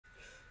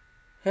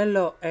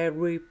Hello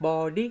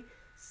everybody.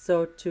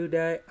 So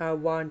today I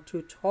want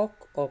to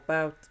talk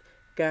about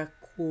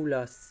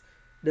calculus.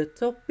 The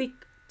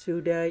topic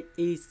today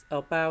is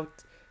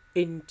about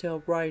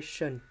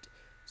integration.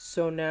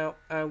 So now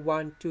I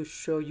want to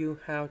show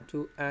you how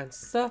to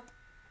answer.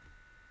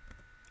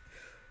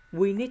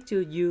 We need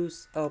to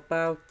use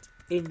about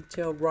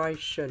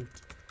integration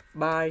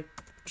by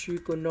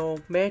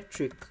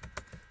trigonometric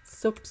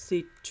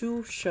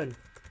substitution.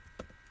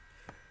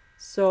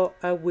 So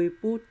I will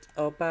put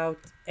about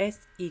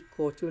s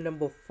equal to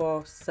number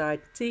 4 sine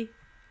t,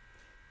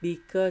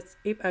 because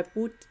if I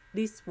put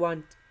this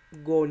one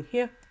gone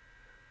here,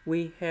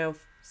 we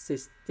have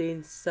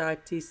 16 sine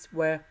t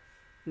square,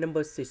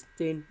 number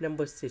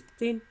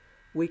 16,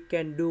 we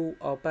can do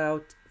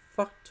about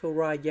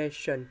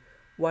factorization.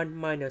 1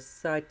 minus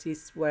sine t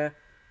square,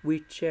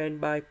 we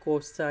change by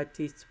cosine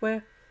t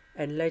square,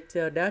 and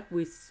later that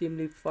we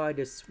simplify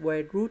the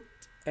square root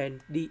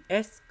and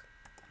ds.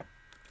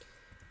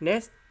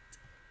 Next,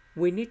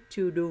 we need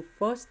to do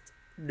first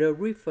the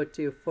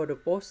derivative for the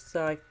both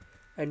sides,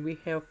 and we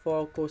have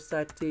 4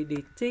 cosine t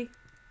dt.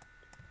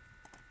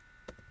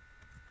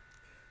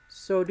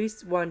 So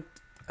this one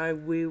I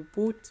will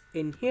put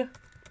in here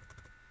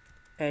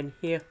and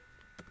here.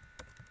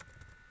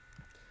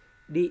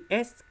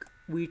 ds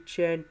we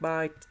change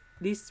by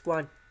this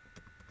one.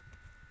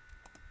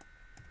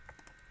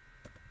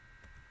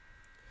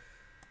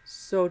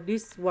 So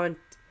this one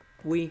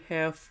we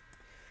have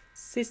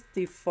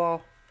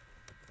 64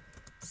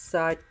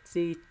 sine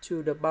t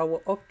to the power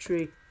of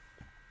 3.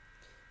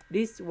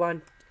 This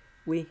one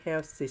we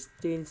have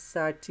 16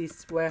 sine t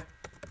square.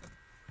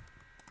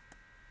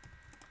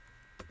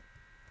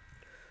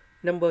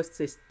 Number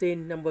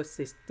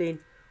 16,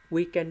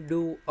 we can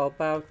do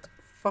about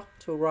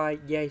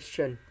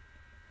factorization.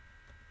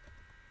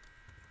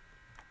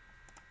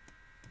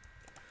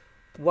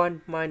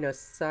 1 minus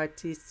sine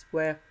t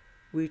square,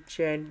 we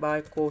change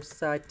by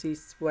cosine t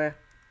square.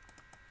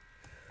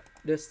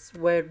 The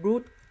square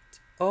root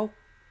of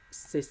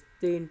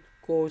 16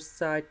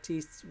 cosine t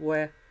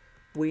square,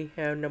 we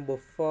have number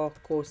 4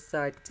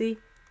 cosine t.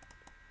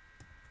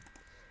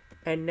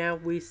 And now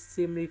we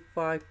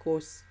simplify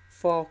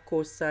 4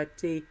 cosine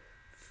t,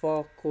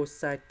 4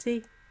 cosine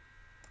t.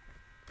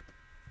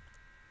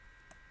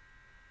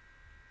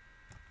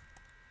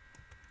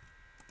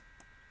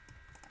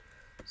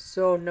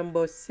 So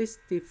number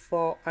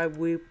 64 I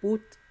will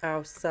put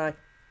outside.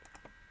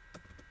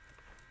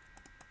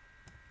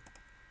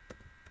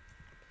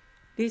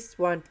 This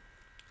one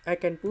I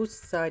can put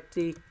sine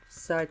t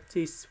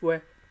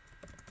square.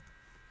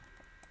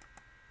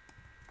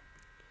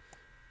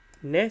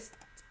 Next,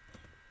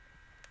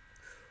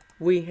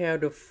 we have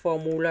the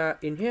formula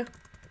in here.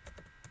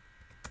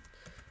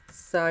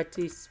 Sine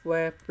t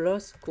square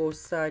plus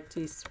cosine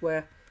t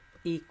square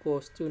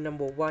equals to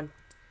number 1.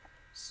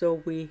 So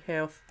we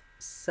have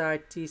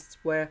sine t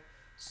square.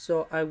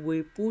 So I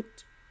will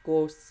put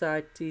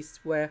cosine t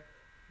square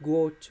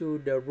go to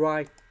the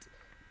right.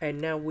 And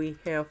now we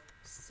have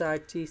sine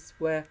t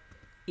square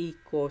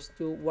equals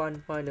to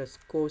 1 minus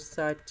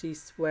cosine t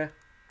square.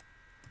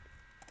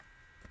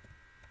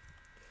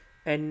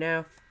 And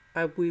now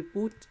I will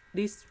put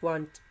this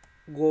one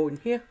go in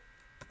here.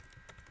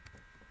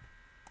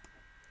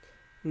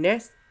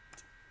 Next,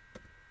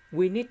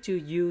 we need to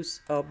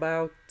use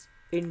about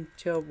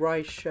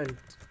integration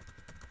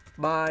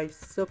by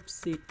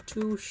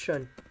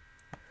substitution.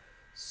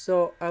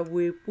 So I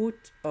will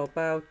put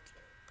about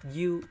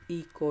u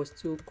equals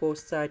to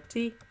cosine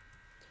t.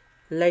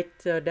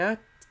 Later that,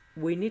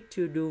 we need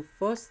to do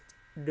first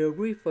the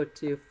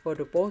derivative for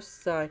the both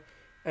sides,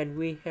 and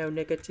we have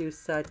negative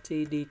sine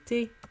t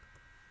dt.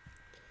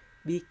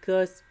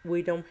 Because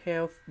we don't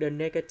have the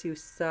negative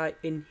sign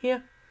in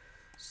here,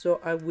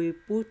 so I will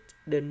put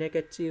the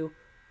negative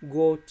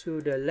go to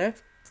the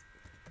left.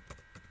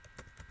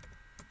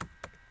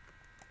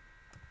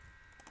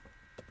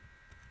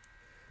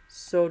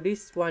 So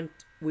this one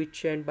we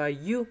change by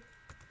u.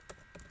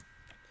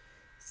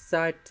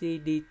 Sine t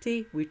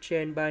dt we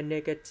change by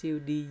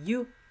negative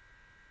du.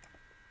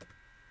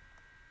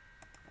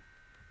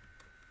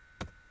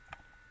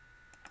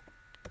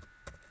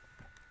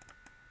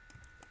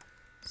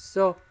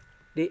 So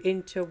the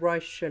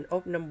integration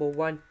of number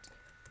 1,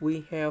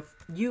 we have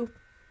u.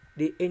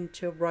 The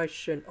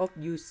integration of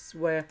u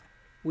square,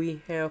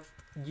 we have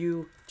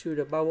u to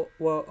the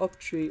power of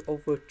 3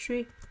 over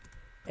 3.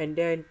 And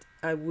then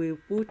I will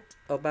put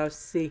about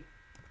c.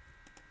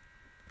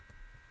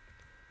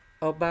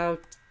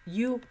 About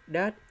u,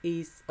 that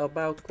is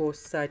about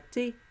cosine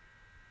t.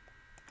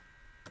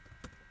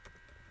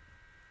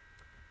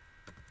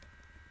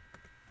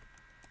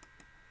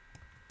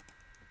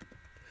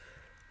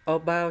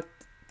 About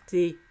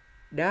t,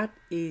 that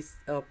is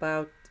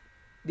about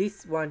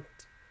this one.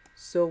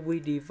 So we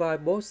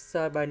divide both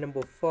sides by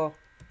number 4.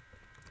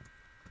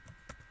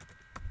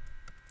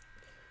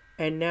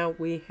 And now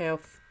we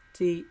have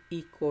t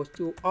equals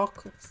to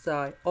arc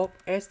sine of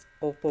s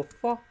over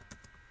 4.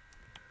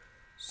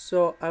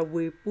 So I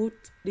will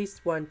put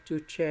this one to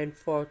change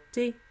for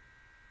t.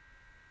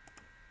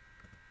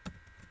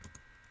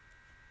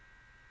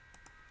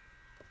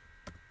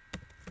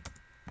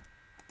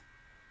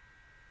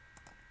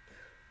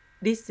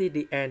 This is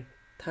the end.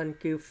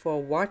 Thank you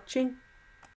for watching.